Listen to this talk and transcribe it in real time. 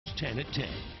10 at 10.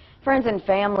 Friends and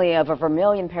family of a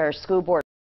Vermilion Parish School Board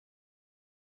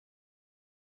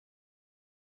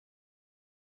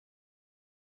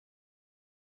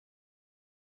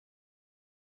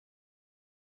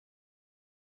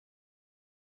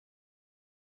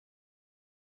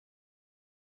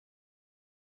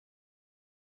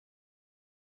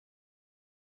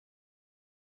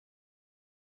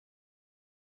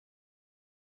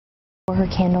For her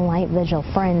candlelight vigil,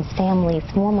 friends, families,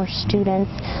 former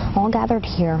students all gathered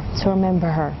here to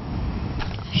remember her.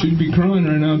 She'd be crying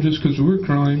right now just because we're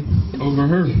crying over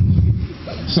her.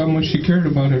 That's how much she cared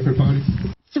about everybody.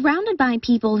 Surrounded by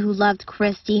people who loved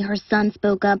Christy, her son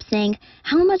spoke up saying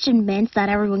how much it meant that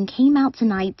everyone came out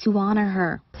tonight to honor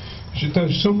her. She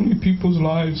touched so many people's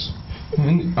lives,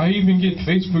 and I even get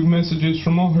Facebook messages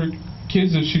from all her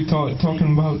kids that she taught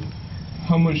talking about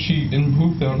how much she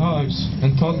improved their lives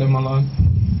and taught them a lot.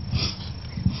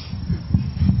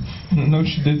 And I know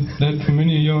she did that for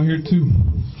many of y'all here too.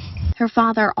 Her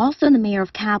father, also the mayor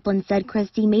of Kaplan, said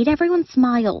Christy made everyone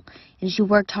smile, and she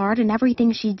worked hard in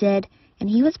everything she did, and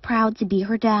he was proud to be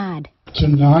her dad.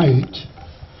 Tonight,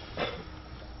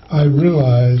 I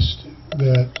realized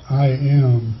that I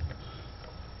am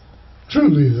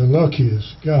truly the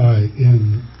luckiest guy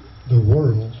in the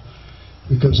world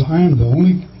because I am the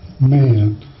only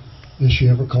man that she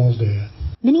ever called dad.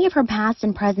 Many of her past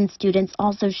and present students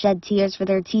also shed tears for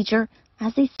their teacher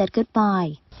as they said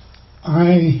goodbye.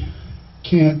 I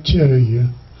can't tell you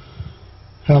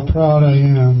how proud I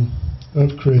am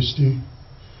of Christy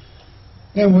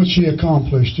and what she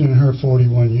accomplished in her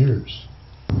 41 years.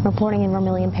 Reporting in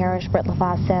Vermilion Parish, Britt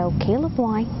Lovasso,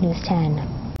 KLFY News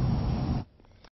 10.